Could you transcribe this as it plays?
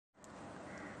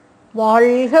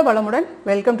வாழ்க வளமுடன்.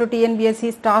 Welcome to TNPSC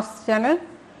stars channel.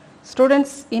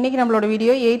 Students, இன்றைக்கி நம்மளோட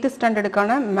வீடியோ 8th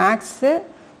ஸ்டாண்டர்டுக்கான மேக்ஸு.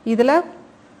 இதில்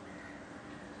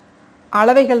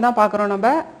அளவைகள் தான் பார்க்குறோம் நம்ம,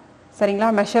 சரிங்களா?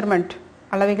 மெஷர்மெண்ட்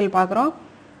அளவைகள் பார்க்குறோம்.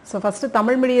 ஸோ ஃபஸ்ட்டு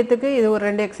தமிழ் மீடியத்துக்கு இது ஒரு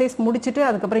 2 எக்ஸசைஸ் முடிச்சுட்டு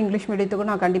அதுக்கப்புறம் இங்கிலீஷ்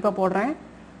மீடியத்துக்கும் நான் கண்டிப்பாக போடுறேன்.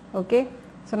 ஓகே,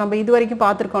 ஸோ நம்ம இது வரைக்கும்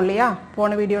பார்த்துருக்கோம் இல்லையா?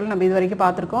 போன வீடியோவில் நம்ம இது வரைக்கும்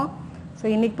பார்த்துருக்கோம். ஸோ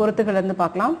இன்றைக்கி பொறுத்துக்கள்லேருந்து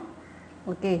பார்க்கலாம்.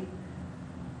 ஓகே,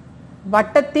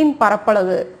 வட்டத்தின்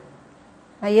பரப்பளவு.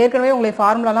 நான் ஏற்கனவே உங்களை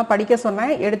ஃபார்முலாலாம் படிக்க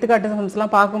சொன்னேன். எடுத்துக்காட்டு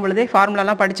சம்ஸ்லாம் பார்க்கும் பொழுதே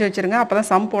ஃபார்முலாலாம் படித்து வச்சுருங்க, அப்போ தான்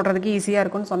சம் போடுறதுக்கு ஈஸியாக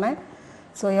இருக்கும்னு சொன்னேன்.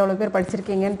 ஸோ எவ்வளோ பேர்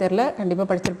படிச்சிருக்கீங்கன்னு தெரில, கண்டிப்பாக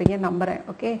படிச்சிருப்பீங்கன்னு நம்புகிறேன்.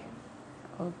 ஓகே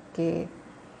ஓகே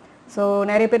ஸோ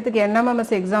நிறைய பேர்த்துக்கு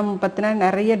என்எம்எம்எஸ் எக்ஸாம் பற்றின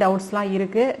நிறைய டவுட்ஸ்லாம்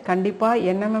இருக்குது. கண்டிப்பாக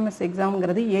NMMS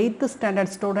எக்ஸாம்ங்கிறது 8th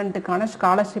standard ஸ்டூடெண்ட்டுக்கான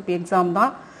scholarship exam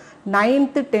தான்.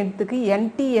 9th 10th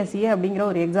என்டிஎஸ்ஏ அப்படிங்கிற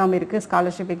ஒரு எக்ஸாம் இருக்குது,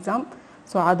 ஸ்காலர்ஷிப் எக்ஸாம்.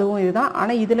 ஸோ அதுவும் இதுதான்.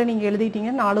 ஆனால் இதில் நீங்கள்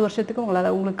எழுதிட்டீங்கன்னா 4 வருஷத்துக்கு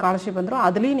உங்களுக்கு ஸ்காலர்ஷிப் வந்துடும்.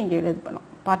 அதுலேயும் நீங்கள்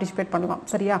பார்ட்டிசிபேட் பண்ணலாம்,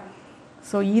 சரியா?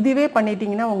 ஸோ இதுவே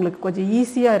பண்ணிட்டீங்கன்னா உங்களுக்கு கொஞ்சம்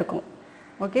ஈஸியாக இருக்கும்.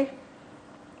 ஓகே,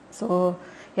 ஸோ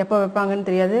எப்போ வைப்பாங்கன்னு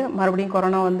தெரியாது. மறுபடியும்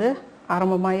கொரோனா வந்து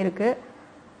ஆரம்பமாக இருக்குது,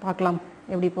 பார்க்கலாம்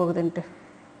எப்படி போகுதுன்ட்டு.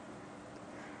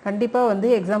 கண்டிப்பாக வந்து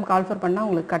எக்ஸாம் கால்ஃபர் பண்ணால்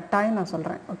உங்களுக்கு கட்டாயம் நான்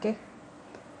சொல்கிறேன். ஓகே,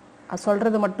 அது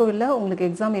சொல்கிறது மட்டும் இல்லை, உங்களுக்கு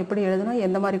எக்ஸாம் எப்படி எழுதணும்,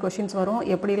 எந்த மாதிரி கொஷின்ஸ் வரும்,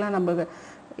 எப்படிலாம் நம்ம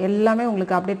எல்லாமே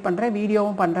உங்களுக்கு அப்டேட் பண்ணுறேன்,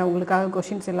 வீடியோவும் பண்ணுறேன். உங்களுக்காக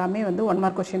கொஷின்ஸ் எல்லாமே வந்து 1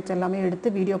 மார்க் கொஷின்ஸ் எல்லாமே எடுத்து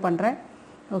வீடியோ பண்ணுறேன்.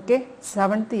 ஓகே,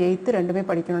 7th 8th ரெண்டுமே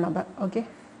படிக்கணும் நம்ம. Okay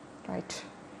right.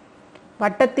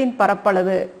 வட்டத்தின்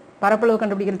பரப்பளவு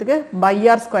கண்டுபிடிக்கிறதுக்கு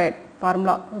பைஆர் ஸ்கொயர்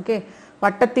ஃபார்முலா. ஓகே,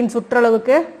 வட்டத்தின்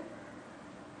சுற்றளவுக்கு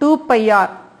 2πr.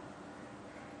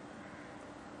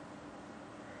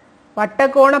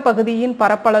 வட்டக்கோண பகுதியின்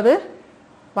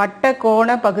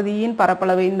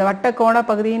பரப்பளவு இந்த வட்டக்கோண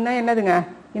பகுதின்னா என்னதுங்க?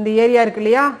 இந்த ஏரியா இருக்கு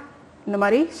இல்லையா, இந்த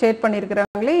மாதிரி ஷேட்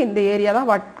பண்ணியிருக்கிறாங்களே, இந்த ஏரியா தான்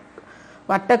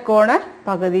வட்டக்கோண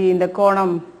பகுதி. இந்த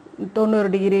கோணம்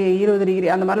 90 டிகிரி 20 டிகிரி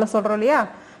அந்த மாதிரிலாம் சொல்கிறோம் இல்லையா,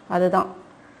 அதுதான்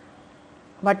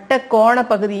வட்டக்கோண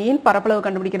பகுதியின் பரப்பளவு.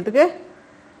 கண்டுபிடிக்கிறதுக்கு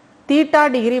θ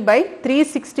degree by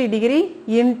 360 degree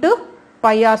into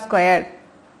πr square.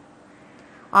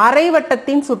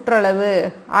 அரைவட்டத்தின்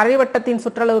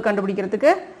சுற்றளவு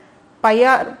கண்டுபிடிக்கிறதுக்கு π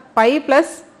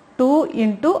 + 2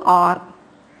 இன்ட்டு r.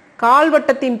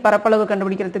 கால்வட்டத்தின் பரப்பளவு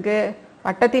கண்டுபிடிக்கிறதுக்கு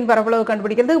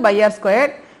πr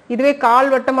ஸ்கொயர். இதுவே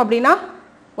கால்வட்டம் அப்படின்னா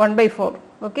 1/4.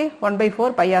 Okay,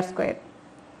 1/4 πr square.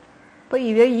 இப்போ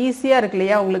இது ஈஸியாக இருக்கு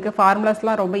இல்லையா? உங்களுக்கு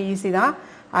ஃபார்முலாஸ்லாம் ரொம்ப ஈஸி தான்.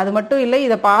 அது மட்டும் இல்லை,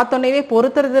 இதை பார்த்தோன்னே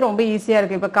பொறுத்துறது ரொம்ப ஈஸியாக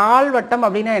இருக்குது. இப்போ கால்வட்டம்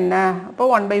அப்படின்னா என்ன? அப்போ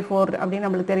 1/4 அப்படின்னு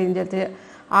நம்மளுக்கு தெரிஞ்சிருச்சு.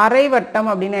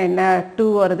 அரைவட்டம் அப்படின்னா என்ன? 2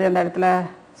 வருது அந்த இடத்துல.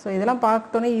 ஸோ இதெல்லாம்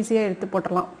பார்த்தோன்னே ஈஸியாக எடுத்து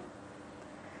போட்டுடலாம்.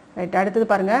 ரைட், அடுத்தது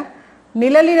பாருங்க.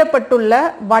 நிழலிடப்பட்டுள்ள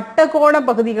வட்டக்கோண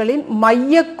பகுதிகளின்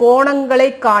மைய கோணங்களை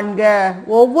காண்க.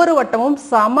 ஒவ்வொரு வட்டமும்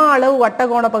சம அளவு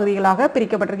வட்டக்கோண பகுதிகளாக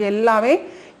பிரிக்கப்பட்டிருக்கு. எல்லாமே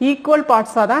ஈக்குவல்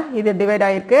பார்ட்ஸாக தான் இது டிவைட்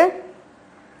ஆயிருக்கு.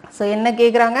 ஸோ என்ன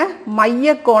கேட்குறாங்க?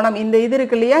 மைய கோணம், இந்த இது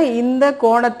இருக்கு இல்லையா, இந்த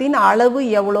கோணத்தின் அளவு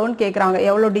எவ்வளோன்னு கேட்குறாங்க.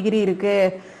 எவ்வளோ டிகிரி இருக்கு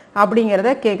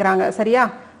அப்படிங்கிறத கேட்குறாங்க, சரியா?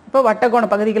 இப்போ வட்டக்கோண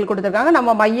பகுதிகள் கொடுத்துருக்காங்க,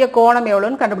 நம்ம மைய கோணம்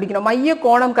எவ்வளோன்னு கண்டுபிடிக்கணும். மைய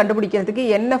கோணம் கண்டுபிடிக்கிறதுக்கு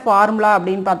என்ன ஃபார்முலா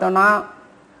அப்படின்னு பார்த்தோம்னா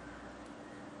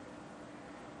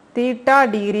θ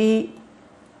டிகிரி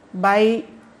பை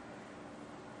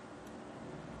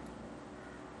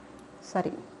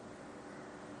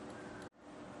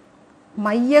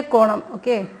மைய கோணம்.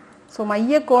 ஓகே, ஸோ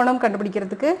மைய கோணம்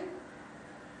கண்டுபிடிக்கிறதுக்கு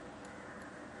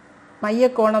மைய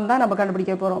கோணம் தான் நம்ம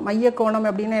கண்டுபிடிக்க போகிறோம். மைய கோணம்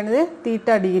அப்படின்னா என்னது?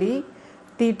 θ டிகிரி,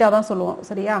 θ தான் சொல்லுவோம்,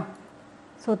 சரியா?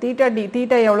 ஸோ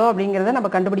θ எவ்வளோ அப்படிங்கிறத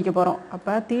நம்ம கண்டுபிடிக்க போகிறோம்.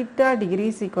 அப்போ θ டிகிரி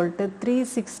 =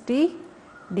 360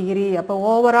 டிகிரி. அப்போ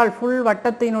ஓவரால் ஃபுல்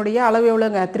வட்டத்தினுடைய அளவு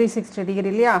எவ்வளோங்க? 360 டிகிரி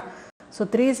இல்லையா? ஸோ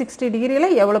 360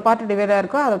 டிகிரியில் எவ்வளோ பார்ட் டிவைடாக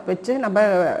இருக்கோ அதை வச்சு நம்ம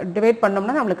டிவைட்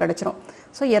பண்ணோம்னா நம்மளுக்கு கிடச்சிரும்.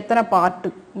 ஸோ எத்தனை பார்ட்டு,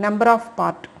 நம்பர் ஆஃப்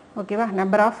பார்ட். ஓகேவா?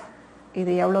 நம்பர் ஆஃப்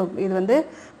இது எவ்வளோ, இது வந்து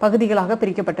பகுதிகளாக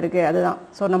பிரிக்கப்பட்டிருக்கு, அதுதான்.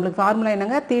 ஸோ நம்மளுக்கு ஃபார்முலா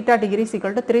என்னங்க? θ டிகிரி =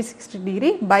 360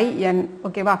 டிகிரி பை n.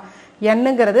 ஓகேவா?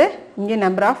 என்னங்கிறது இங்கே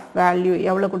நம்பர் ஆஃப் வேல்யூ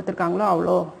எவ்வளோ கொடுத்துருக்காங்களோ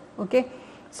அவ்வளோ. ஓகே,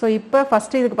 ஸோ இப்போ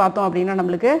ஃபஸ்ட்டு இதுக்கு பார்த்தோம் அப்படின்னா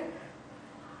நம்மளுக்கு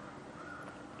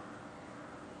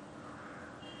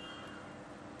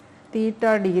θ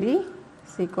டிகிரி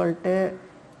 =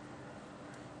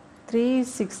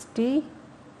 360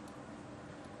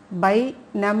 பை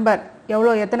நம்பர்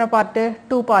எவ்வளோ, எத்தனை பார்ட்டு?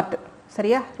 2 பார்ட்டு,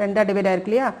 சரியா? 2ஆக டிவைட் ஆயிருக்கு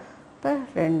இல்லையா? இப்போ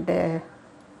 2.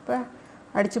 இப்போ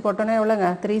அடித்து போட்டோன்னே எவ்வளோங்க?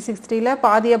 360ல்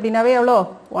பாதி அப்படின்னாவே எவ்வளோ?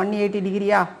 180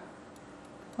 டிகிரியா?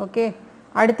 ஓகே,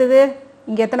 அடுத்தது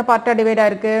இங்கே எத்தனை பார்ட்டாக டிவைட்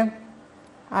ஆயிருக்கு?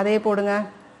 அதே போடுங்க.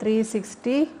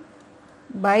 360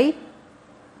 பை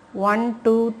 1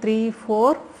 2 3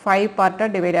 4 5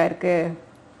 பார்ட்டாக டிவைட் ஆயிருக்கு.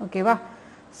 ஓகேவா?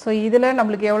 ஸோ இதில்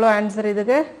நம்மளுக்கு எவ்வளோ ஆன்சர்?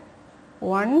 இதுக்கு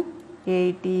 1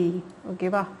 80.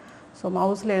 ஓகேவா? ஸோ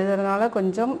மவுஸில் எழுதுறதுனால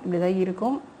கொஞ்சம் இப்படி தான்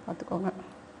இருக்கும், பார்த்துக்கோங்க.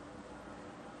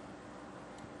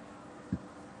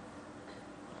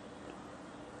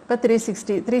 இப்போ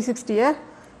 360, 360-ஐ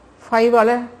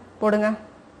 5ஆல் போடுங்க.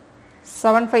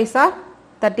 7 5s are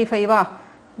 35.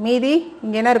 மீதி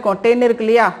இங்கே என்ன இருக்கும்? 10 இருக்கு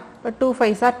இல்லையா? இப்போ 2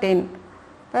 5s are 10.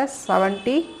 இப்போ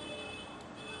 72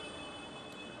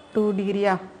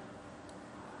 டிகிரியா?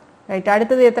 ரைட்.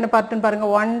 அடுத்தது எத்தனை பார்ட்டுன்னு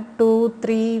பாருங்கள். 1 2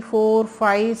 3 4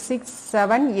 5 6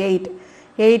 7 8.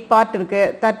 8 பார்ட்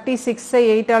இருக்குது. 36-ஐ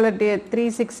 8ஆல்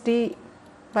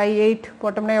 360/8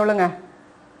 போட்டோம்னா எவ்வளோங்க?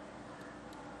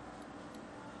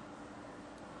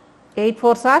 8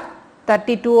 4s are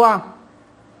 32.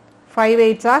 5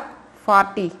 8s are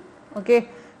 40. Okay,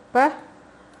 இப்போ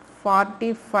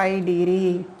 45 டிகிரி.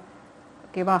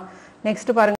 ஓகேவா?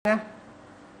 நெக்ஸ்ட் பாருங்க.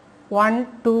 1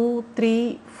 2 3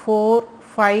 4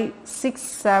 5 6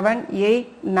 7 8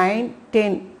 9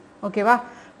 10. ஓகேவா?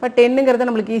 இப்போ 10ங்கிறது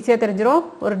நம்மளுக்கு ஈஸியாக தெரிஞ்சிடும்.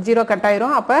 ஒரு 0 கட்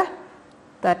ஆயிரும். அப்போ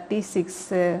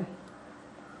 36.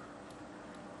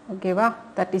 ஓகேவா?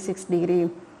 36 டிகிரி.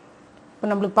 இப்போ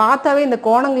நம்மளுக்கு பார்த்தாவே இந்த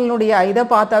கோணங்களினுடைய இதை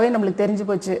பார்த்தாவே நம்மளுக்கு தெரிஞ்சு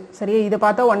போச்சு. சரியா? இதை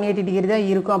பார்த்தா 180 டிகிரி தான்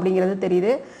இருக்கும் அப்படிங்கிறது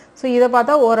தெரியுது. ஸோ இதை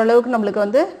பார்த்தா ஓரளவுக்கு நம்மளுக்கு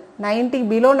வந்து 90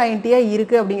 பிலோ 90-ஆக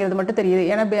இருக்குது அப்படிங்கிறது மட்டும் தெரியுது.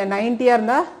 ஏன்னா 90-ஆக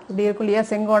இருந்தால் இப்படி இருக்கும் இல்லையா?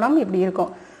 செங்கோணம் இப்படி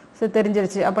இருக்கும். ஸோ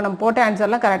தெரிஞ்சிருச்சு. அப்போ நம்ம போட்ட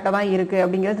ஆன்சர்லாம் கரெக்டாக தான் இருக்குது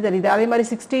அப்படிங்கிறது தெரியுது. அதே மாதிரி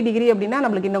 60 டிகிரி அப்படின்னா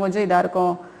நம்மளுக்கு இன்னும் கொஞ்சம் இதாக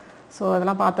இருக்கும். ஸோ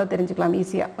அதெல்லாம் பார்த்தா தெரிஞ்சுக்கலாம்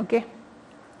ஈஸியாக. ஓகே,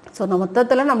 ஸோ இந்த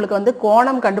மொத்தத்தில் நம்மளுக்கு வந்து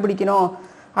கோணம் கண்டுபிடிக்கணும்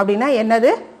அப்படின்னா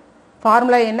என்னது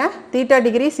ஃபார்முலா? என்ன? θ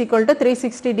degree =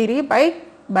 360 degree by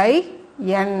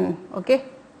n. Okay,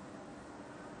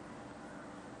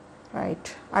 right.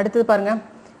 அடுத்தது பாருங்க.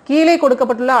 கீழே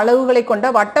கொடுக்கப்பட்டுள்ள அளவுகளை கொண்ட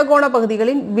வட்டகோண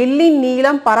பகுதிகளின் வில்லின்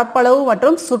நீளம், பரப்பளவு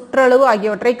மற்றும் சுற்றளவு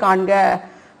ஆகியவற்றை காண்க.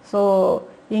 ஸோ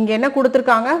இங்கே என்ன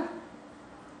கொடுத்துருக்காங்க?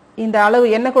 இந்த அளவு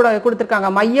என்ன கொடுத்துருக்காங்க?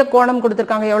 மைய கோணம்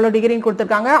கொடுத்துருக்காங்க. எவ்வளோ டிகிரின்னு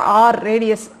கொடுத்துருக்காங்க? ஆர்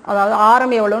ரேடியஸ், அதாவது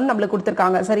ஆரம் எவ்வளோன்னு நம்மளுக்கு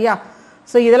கொடுத்துருக்காங்க. சரியா?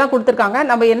 ஸோ இதெல்லாம் கொடுத்துருக்காங்க.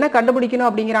 நம்ம என்ன கண்டுபிடிக்கணும்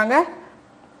அப்படிங்கிறாங்க?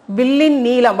 வில்லின்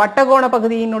நீளம், வட்டகோண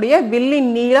பகுதியினுடைய வில்லின்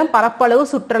நீளம், பரப்பளவு,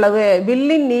 சுற்றளவு.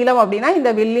 வில்லின் நீளம் அப்படின்னா இந்த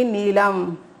வில்லின் நீளம்.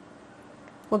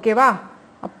 ஓகேவா?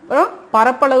 அப்புறம்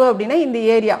பரப்பளவு அப்படின்னா இந்த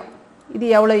ஏரியா, இது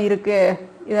எவ்வளோ இருக்கு,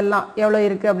 இதெல்லாம் எவ்வளோ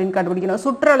இருக்கு அப்படின்னு கண்டுபிடிக்கணும்.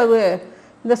 சுற்றளவு,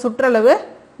 இந்த சுற்றளவு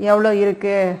எவ்வளோ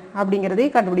இருக்கு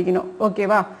அப்படிங்கிறதையும் கண்டுபிடிக்கணும்.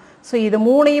 ஓகேவா? ஸோ இது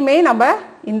மூணையுமே நம்ம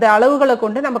இந்த அளவுகளை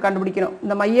கொண்டு நம்ம கண்டுபிடிக்கணும்.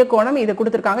 இந்த மைய கோணம் இது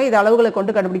கொடுத்துருக்காங்க, இது அளவுகளை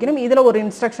கொண்டு கண்டுபிடிக்கணும். இதில் ஒரு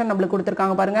இன்ஸ்ட்ரக்ஷன் நம்மளுக்கு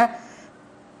கொடுத்துருக்காங்க பாருங்க.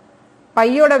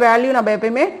 பையோட வேல்யூ நம்ம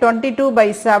எப்பயுமே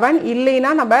 22/7,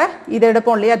 இல்லைன்னா நம்ம இதை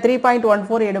எடுப்போம் இல்லையா?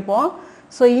 3.14 எடுப்போம்.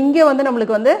 ஸோ இங்கே வந்து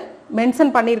நம்மளுக்கு வந்து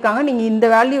மென்ஷன் பண்ணியிருக்காங்க, நீங்கள் இந்த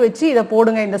வேல்யூ வச்சு இதை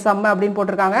போடுங்க, இந்த சம்ம அப்படின்னு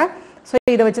போட்டிருக்காங்க. ஸோ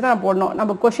இதை வச்சு தான் போடணும்.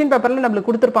 நம்ம கொஸ்டின் பேப்பரில் நம்மளுக்கு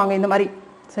கொடுத்துருப்பாங்க இந்த மாதிரி.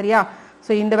 சரியா?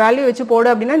 ஸோ இந்த வேல்யூ வச்சு போடு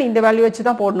அப்படின்னா நீ இந்த வேல்யூ வச்சு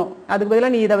தான் போடணும். அதுக்கு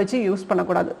பதிலாக நீ இதை வச்சு யூஸ்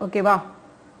பண்ணக்கூடாது. ஓகேவா?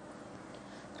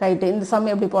 ரைட்டு. இந்த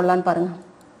சம் எப்படி போடலான்னு பாருங்க.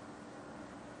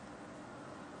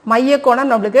 மைய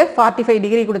கோணம் நம்மளுக்கு 45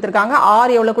 டிகிரி கொடுத்துருக்காங்க.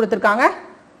 ஆர் எவ்வளோ கொடுத்துருக்காங்க?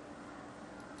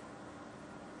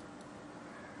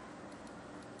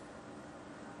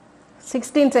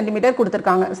 16 சென்டிமீட்டர்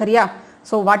கொடுத்துருக்காங்க. சரியா?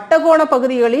 ஸோ வட்டகோண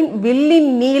பகுதிகளின்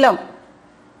வில்லின் நீளம்.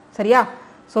 சரியா?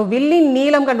 ஸோ வில்லின்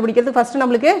நீளம் கண்டுபிடிக்கிறது ஃபர்ஸ்ட்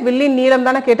நம்மளுக்கு வில்லின் நீளம்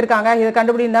தானே கேட்டிருக்காங்க, இதை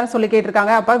கண்டுபிடிந்தான்னு சொல்லி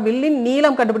கேட்டிருக்காங்க. அப்போ வில்லின்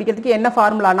நீளம் கண்டுபிடிக்கிறதுக்கு என்ன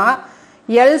ஃபார்முலானா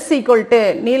L =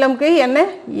 நீளம்க்கு என்ன?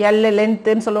 L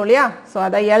லென்த்துன்னு சொல்லுவோம் இல்லையா? ஸோ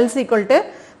அதான் L =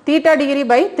 θ degree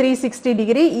by 360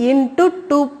 degree into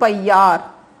 2πr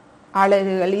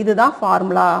அலகுகள். இதுதான்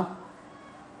ஃபார்முலா.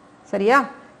 சரியா?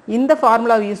 இந்த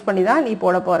ஃபார்முலாவை யூஸ் பண்ணி தான் நீ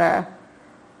போட போற.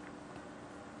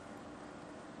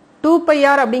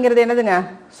 2πr அப்படிங்கிறது என்னதுங்க?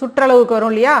 சுற்றளவுக்கு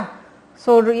வரும் இல்லையா?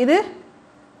 ஸோ இது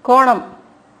கோணம்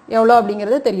எவ்வளோ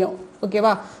அப்படிங்கிறது தெரியும்.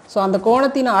 ஓகேவா? ஸோ அந்த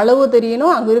கோணத்தின் அளவு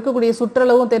தெரியணும், அங்கே இருக்கக்கூடிய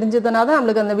சுற்றளவும் தெரிஞ்சதுனா தான்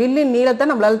நம்மளுக்கு அந்த வில்லின் நீளத்தை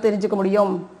நம்மளால தெரிஞ்சுக்க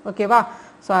முடியும். ஓகேவா?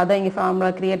 ஸோ அதான் இங்கே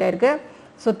ஃபார்முலா கிரியேட் ஆயிருக்கு.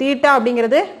 ஸோ தீட்டா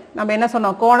அப்படிங்கிறது நம்ம என்ன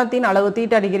சொன்னோம்? கோணத்தின் அளவு θ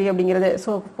டிகிரி அப்படிங்கிறது.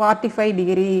 ஸோ 45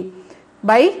 டிகிரி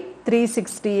பை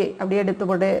 360 அப்படியே எடுத்து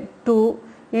போட்டு 2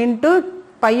 இன்ட்டு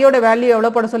பையோட வேல்யூ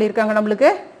எவ்வளோ போட சொல்லியிருக்காங்க நம்மளுக்கு?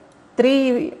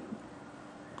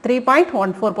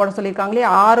 3.14 போட சொல்லியிருக்காங்க இல்லையா?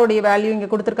 ஆரோடைய வேல்யூ இங்கே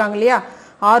கொடுத்துருக்காங்க இல்லையா?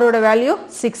 ஆரோட வேல்யூ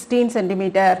 16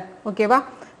 சென்டிமீட்டர். ஓகேவா?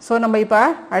 ஸோ நம்ம இப்போ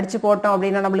அடித்து போட்டோம்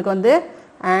அப்படின்னா நம்மளுக்கு வந்து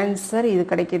ஆன்சர் இது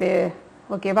கிடைக்குது.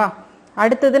 ஓகேவா?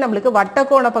 அடுத்தது நம்மளுக்கு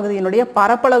வட்டக்கோண பகுதியினுடைய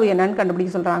பரப்பளவு என்னன்னு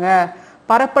கண்டுபிடிக்க சொல்கிறாங்க.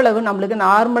 பரப்பளவு நம்மளுக்கு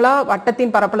நார்மலாக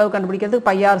வட்டத்தின் பரப்பளவு கண்டுபிடிக்கிறதுக்கு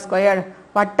πr².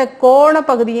 வட்டக்கோண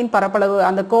பகுதியின் பரப்பளவு,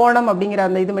 அந்த கோணம் அப்படிங்கிற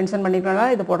அந்த இது மென்ஷன் பண்ணிக்கிறனால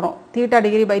இது போடுறோம். θ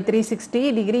degree by 360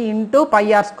 degree into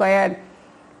πr².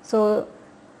 So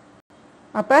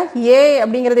அப்போ ஏ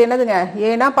அப்படிங்கிறது என்னதுங்க?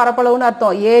 ஏனா பரப்பளவுன்னு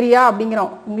அர்த்தம், ஏரியா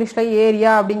அப்படிங்கிறோம். இங்கிலீஷில்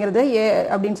ஏரியா அப்படிங்கிறது ஏ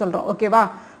அப்படின்னு சொல்கிறோம். ஓகேவா?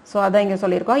 ஸோ அதான் இங்கே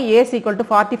சொல்லியிருக்கோம். Ace equal to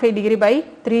 45 degree by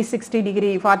 360 degree.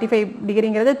 45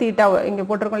 டிகிரிங்கிறது theta இங்கே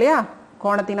போட்டிருக்கோம் இல்லையா,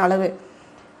 கோணத்தின் அளவு,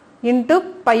 இன்ட்டு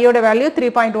பையோட வேல்யூ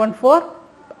 3.14,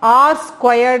 ஆர்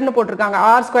ஸ்கொயர்டுன்னு போட்டிருக்காங்க.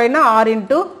 R ஸ்கொயர்னா R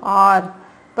into R.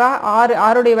 இப்போ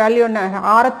ஆருடைய வேல்யூ என்ன,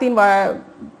 ஆரத்தின்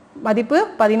மதிப்பு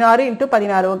 16 இன்ட்டு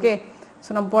 16. ஓகே, ஸோ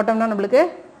நம்ம போட்டோம்னா நம்மளுக்கு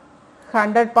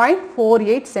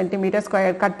 100.48 சென்டிமீட்டர்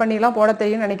ஸ்கொயர். கட் பண்ணிலாம் போட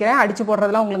தெரியும்னு நினைக்கிறேன், அடித்து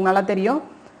போடுறதுலாம் உங்களுக்கு நல்லா தெரியும்.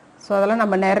 ஸோ அதெல்லாம்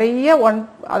நம்ம நிறைய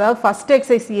அதாவது ஃபஸ்ட்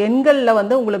எக்ஸசைஸ் எண்களில்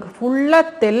வந்து உங்களுக்கு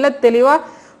ஃபுல்லாக தெளிவாக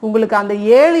உங்களுக்கு அந்த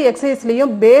 7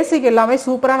 எக்ஸசைஸ்லேயும் பேசிக் எல்லாமே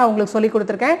சூப்பராக நான் உங்களுக்கு சொல்லி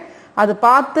கொடுத்துருக்கேன். அது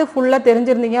பார்த்து ஃபுல்லாக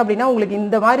தெரிஞ்சிருந்தீங்க அப்படின்னா உங்களுக்கு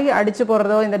இந்த மாதிரி அடித்து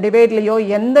போடுறதோ இந்த டிபேட்லேயோ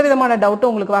எந்த விதமான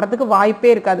டவுட்டும் உங்களுக்கு வரதுக்கு வாய்ப்பே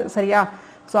இருக்காது. சரியா?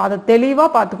 ஸோ அதை தெளிவாக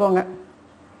பார்த்துக்கோங்க.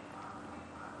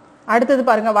 அடுத்தது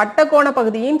பாருங்க, வட்டக்கோண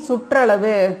பகுதியின்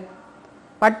சுற்றளவு.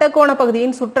 வட்டக்கோண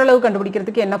பகுதியின் சுற்றளவு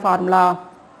கண்டுபிடிக்கிறதுக்கு என்ன ஃபார்முலா?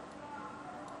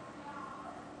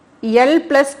 L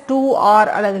 + 2R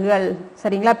அலகுகள்.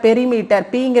 சரிங்களா? பெரிமீட்டர்.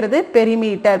 பிங்கிறது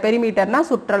பெரிமீட்டர். பெரிமீட்டர்னா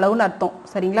சுற்றளவுன்னு அர்த்தம்.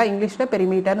 சரிங்களா? இங்கிலீஷ்ல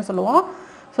பெரிமீட்டர்னு சொல்லுவோம்.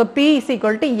 So P =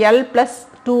 L +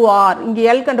 2R. இங்கே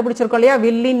L கண்டுபிடிச்சிருக்கோம் இல்லையா,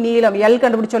 வில்லின் நீளம் L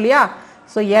கண்டுபிடிச்சோம் இல்லையா.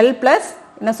 ஸோ L +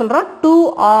 என்ன சொல்றோம்,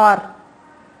 2R.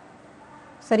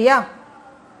 சரியா?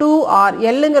 2R.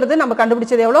 Lங்கிறது நம்ம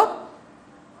கண்டுபிடிச்சது எவ்வளோ,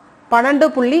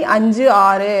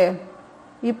 12.56.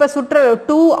 இப்போ சுற்றளவு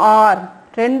 2R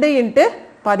 2 ×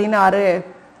 16.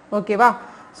 ஓகேவா?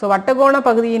 ஸோ வட்டக்கோண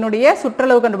பகுதியினுடைய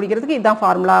சுற்றளவு கண்டுபிடிக்கிறதுக்கு இதுதான்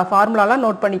ஃபார்முலா. ஃபார்முலாலாம்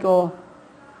நோட் பண்ணிக்கோ.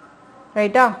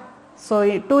 ரைட்டா? ஸோ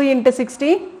 2 ×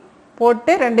 16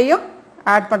 போட்டு ரெண்டையும்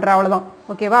ஆட் பண்ணுற, அவ்வளோதான்.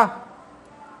 ஓகேவா?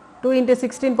 2 ×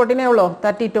 16 போட்டிங்கன்னா எவ்வளோ,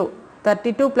 32.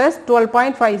 32 +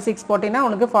 12.56 போட்டிங்கன்னா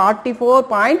உனக்கு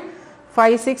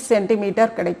 44.56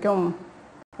 சென்டிமீட்டர் கிடைக்கும்.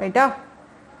 ரைட்டா?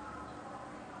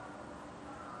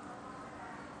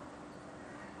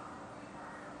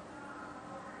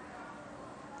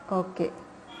 ஓகே.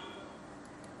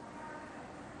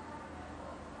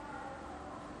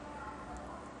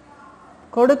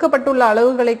 கொடுக்கப்பட்டுள்ள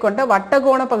அளவுகளை கொண்ட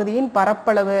வட்டக்கோண பகுதியின்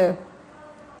பரப்பளவு.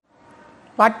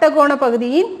 வட்டக்கோண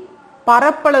பகுதியின்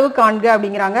பரப்பளவு காண்க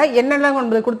அப்படிங்கிறாங்க. என்னெல்லாம்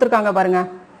கொடுத்துருக்காங்க பாருங்க.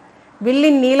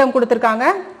 வில்லின் நீளம் கொடுத்துருக்காங்க,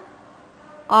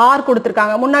 ஆர்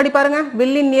கொடுத்துருக்காங்க. முன்னாடி பாருங்க,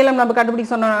 வில்லின் நீளம் நம்ம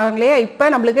கண்டுபிடிக்க சொன்னாங்களே, இப்போ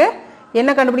நம்மளுக்கு என்ன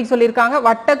கண்டுபிடிக்க சொல்லியிருக்காங்க,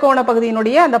 வட்டக்கோண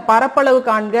பகுதியினுடைய அந்த பரப்பளவு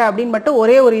காண்க அப்படின்னு மட்டும்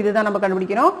ஒரே ஒரு இதுதான் நம்ம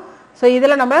கண்டுபிடிக்கணும். ஸோ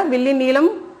இதில் நம்ம வில்லின் நீளம்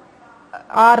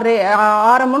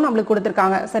ஆரமும் நம்மளுக்கு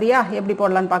கொடுத்துருக்காங்க. சரியா? எப்படி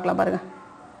போடலான்னு பார்க்கலாம் பாருங்க.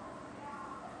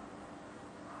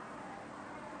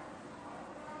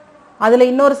 அதில்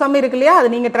இன்னொரு சம் இருக்கு இல்லையா, அதை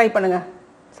நீங்கள் ட்ரை பண்ணுங்க.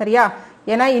 சரியா?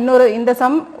 ஏன்னா இந்த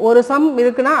சம் ஒரு சம்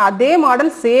இருக்குன்னா அதே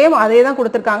மாடல் சேம் அதே தான்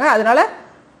கொடுத்துருக்காங்க, அதனால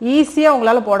ஈஸியாக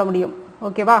உங்களால் போட முடியும்.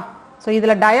 ஓகேவா? ஸோ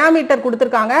இதில் டயாமீட்டர்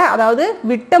கொடுத்துருக்காங்க, அதாவது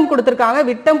விட்டம் கொடுத்துருக்காங்க.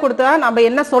 விட்டம் கொடுத்தா நம்ம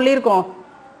என்ன சொல்லியிருக்கோம்,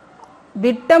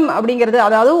 விட்டம் அப்படிங்கிறது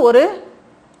அதாவது ஒரு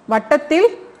வட்டத்தில்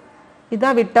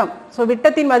இதுதான் விட்டம். ஸோ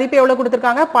விட்டத்தின் மதிப்பு எவ்வளோ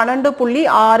கொடுத்துருக்காங்க,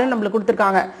 12.6 நம்மளுக்கு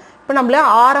கொடுத்துருக்காங்க. இப்போ நம்மள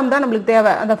ஆரம் தான் நம்மளுக்கு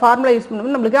தேவை. அந்த ஃபார்முலா யூஸ்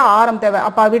பண்ணும்போது நம்மளுக்கு ஆரம் தேவை.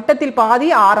 அப்போ விட்டத்தில் பாதி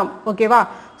ஆரம். ஓகேவா?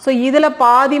 ஸோ இதில்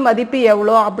பாதி மதிப்பு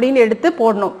எவ்வளோ அப்படின்னு எடுத்து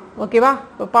போடணும். ஓகேவா?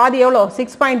 இப்போ பாதி எவ்வளோ,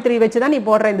 6.3 வச்சு தான் நீ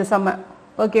போடுற இந்த சம்மை.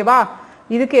 ஓகேவா?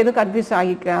 இதுக்கு எதுவும் கன்ஃபியூஸ்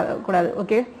ஆகிக்க கூடாது.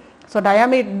 ஓகே. ஸோ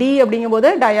டி அப்படிங்கும்போது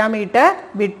டயாமீட்டர்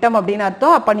விட்டம் அப்படின்னு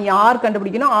அர்த்தம். அப்போ நீ ஆர்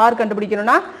கண்டுபிடிக்கணும். ஆர்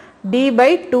கண்டுபிடிக்கணும்னா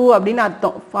d/2 அப்படின்னு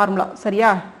அர்த்தம் ஃபார்முலா.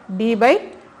 சரியா?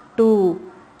 d/2.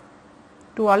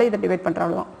 2ஆல் இதை டிவைட் பண்ணுற,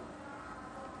 அவ்வளோதான்.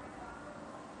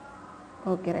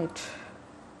 Okay, right.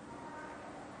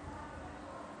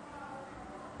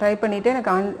 ட்ரை பண்ணிவிட்டு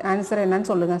எனக்கு ஆன்சர் என்னன்னு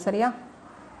சொல்லுங்கள். சரியா?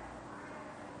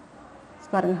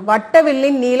 பாருங்க,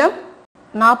 வட்டவில்லின் நீளம்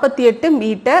 48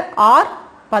 மீட்டர், ஆர்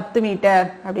 10 மீட்டர்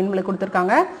அப்படின்னு நம்மளுக்கு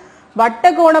கொடுத்துருக்காங்க.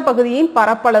 வட்டக்கோண பகுதியின்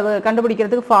பரப்பளவு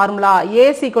கண்டுபிடிக்கிறதுக்கு ஃபார்முலா A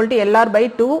 =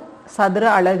 LR/2 சதுர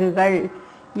அலகுகள்.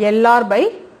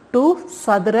 LR/2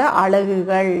 சதுர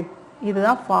அலகுகள்,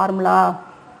 இதுதான் ஃபார்முலா.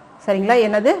 சரிங்களா?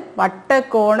 என்னது,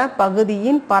 வட்டக்கோண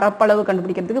பகுதியின் பரப்பளவு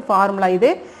கண்டுபிடிக்கிறதுக்கு ஃபார்முலா இது.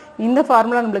 இந்த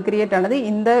ஃபார்முலா நம்மளுக்கு கிரியேட் ஆனது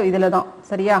இந்த இதில் தான்.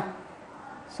 சரியா?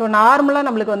 ஸோ நார்மலாக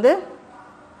நம்மளுக்கு வந்து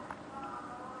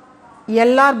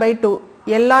LR/2,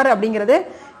 LR அப்படிங்கிறது,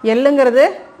 எல்லுங்கிறது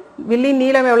வில்லின்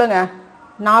நீளம் எவ்வளோங்க,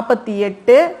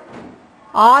 48,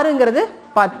 ஆறுங்கிறது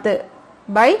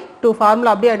 10/2.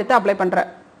 ஃபார்முலா அப்படியே எடுத்து அப்ளை பண்ணுறேன்.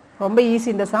 ரொம்ப ஈஸி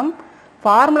இந்த சம்.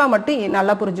 ஃபார்முலா மட்டும்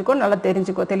நல்லா புரிஞ்சுக்கோ, நல்லா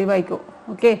தெரிஞ்சுக்கோ, தெளிவாய்க்கோ.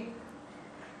 ஓகே.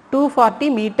 240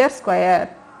 மீட்டர் ஸ்கொயர்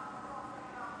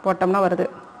போட்டோம்னா வருது.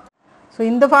 ஸோ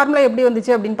இந்த ஃபார்முலா எப்படி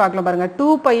வந்துச்சு அப்படின்னு பார்க்கலாம் பாருங்க.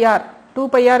 2πr,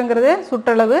 2πrங்கிறது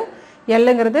சுற்றளவு,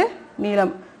 எல்லுங்கிறது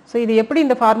நீளம். ஸோ இது எப்படி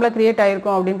இந்த ஃபார்முலா கிரியேட்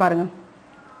ஆகிருக்கும் அப்படின்னு பாருங்க.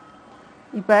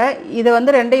 இப்போ இதை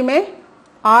வந்து ரெண்டையுமே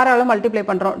ஆறால் மல்டிப்ளை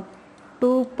பண்ணுறோம்.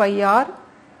 2πr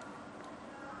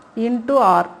 ×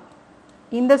 r.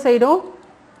 இந்த சைடும்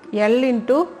L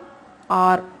 ×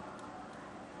 r.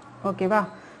 ஓகேவா?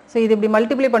 ஸோ இது இப்படி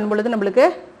மல்டிப்ளை பண்ணும்பொழுது நம்மளுக்கு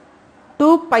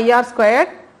 2πr²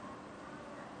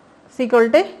 =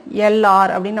 LR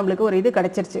அப்படின்னு நம்மளுக்கு ஒரு இது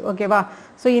கிடைச்சிருச்சு. ஓகேவா?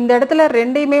 ஸோ இந்த இடத்துல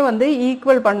ரெண்டையுமே வந்து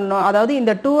ஈக்குவல் பண்ணணும். அதாவது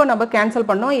இந்த 2-ஐ நம்ம கேன்சல்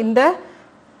பண்ணோம், இந்த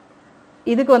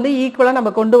இதுக்கு வந்து ஈக்குவலாக நம்ம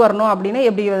கொண்டு வரணும். அப்படின்னா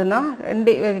எப்படி வருதுன்னா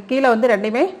கீழே வந்து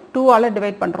ரெண்டையுமே 2ஆல்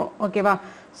டிவைட் பண்ணுறோம். ஓகேவா?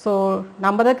 ஸோ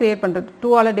நம்ம தான் கிரியேட் பண்ணுறது,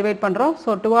 2ஆல் டிவைட் பண்ணுறோம். ஸோ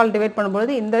 2ஆல் டிவைட்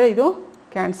பண்ணும்போது இந்த இதுவும்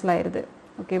கேன்சல் ஆயிடுது.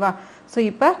 ஓகேவா? ஸோ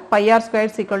இப்போ πr²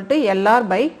 =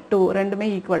 LR/2 ரெண்டுமே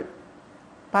ஈக்குவல்.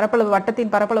 பரப்பளவு,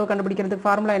 வட்டத்தின் பரப்பளவு கண்டுபிடிக்கிறதுக்கு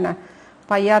ஃபார்முலா என்ன?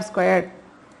 πr².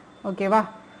 ஓகேவா?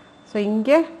 ஸோ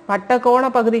இங்கே வட்டக்கோண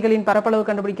பகுதிகளின் பரப்பளவு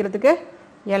கண்டுபிடிக்கிறதுக்கு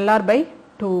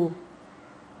LR/2.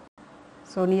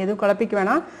 ஸோ நீ எதுவும் குழப்பிக்க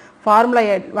வேணாம். ஃபார்முலா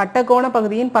வட்டக்கோண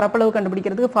பகுதியின் பரப்பளவு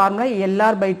கண்டுபிடிக்கிறதுக்கு ஃபார்முலா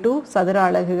LR/2 சதுர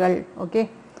அலகுகள். ஓகே,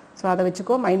 ஸோ அதை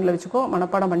வச்சுக்கோ, மைண்டில் வச்சுக்கோ,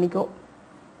 மனப்பாடம் பண்ணிக்கோ.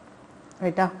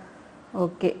 ரைட்டா?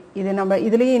 ஓகே, இது நம்ம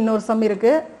இதுலேயும் இன்னொரு சம்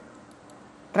இருக்குது,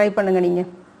 ட்ரை பண்ணுங்கள் நீங்கள்.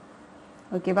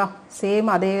 ஓகேவா? சேம்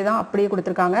அதே தான் அப்படியே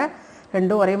கொடுத்துருக்காங்க,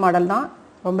 ரெண்டும் ஒரே மாடல் தான்,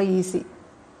 ரொம்ப ஈஸி.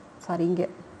 சாரி இங்கே.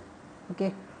 ஓகே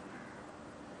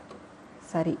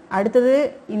சரி, அடுத்தது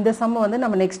இந்த சம்மை வந்து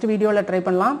நம்ம நெக்ஸ்ட் வீடியோவில் ட்ரை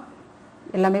பண்ணலாம்,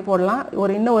 எல்லாமே போடலாம்.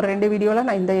 இன்னும் ஒரு 2 வீடியோவில்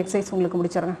நான் இந்த எக்ஸசைஸ் உங்களுக்கு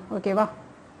முடிச்சிடுறேன். ஓகேவா?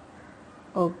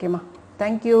 ஓகேம்மா,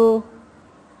 தேங்க்யூ.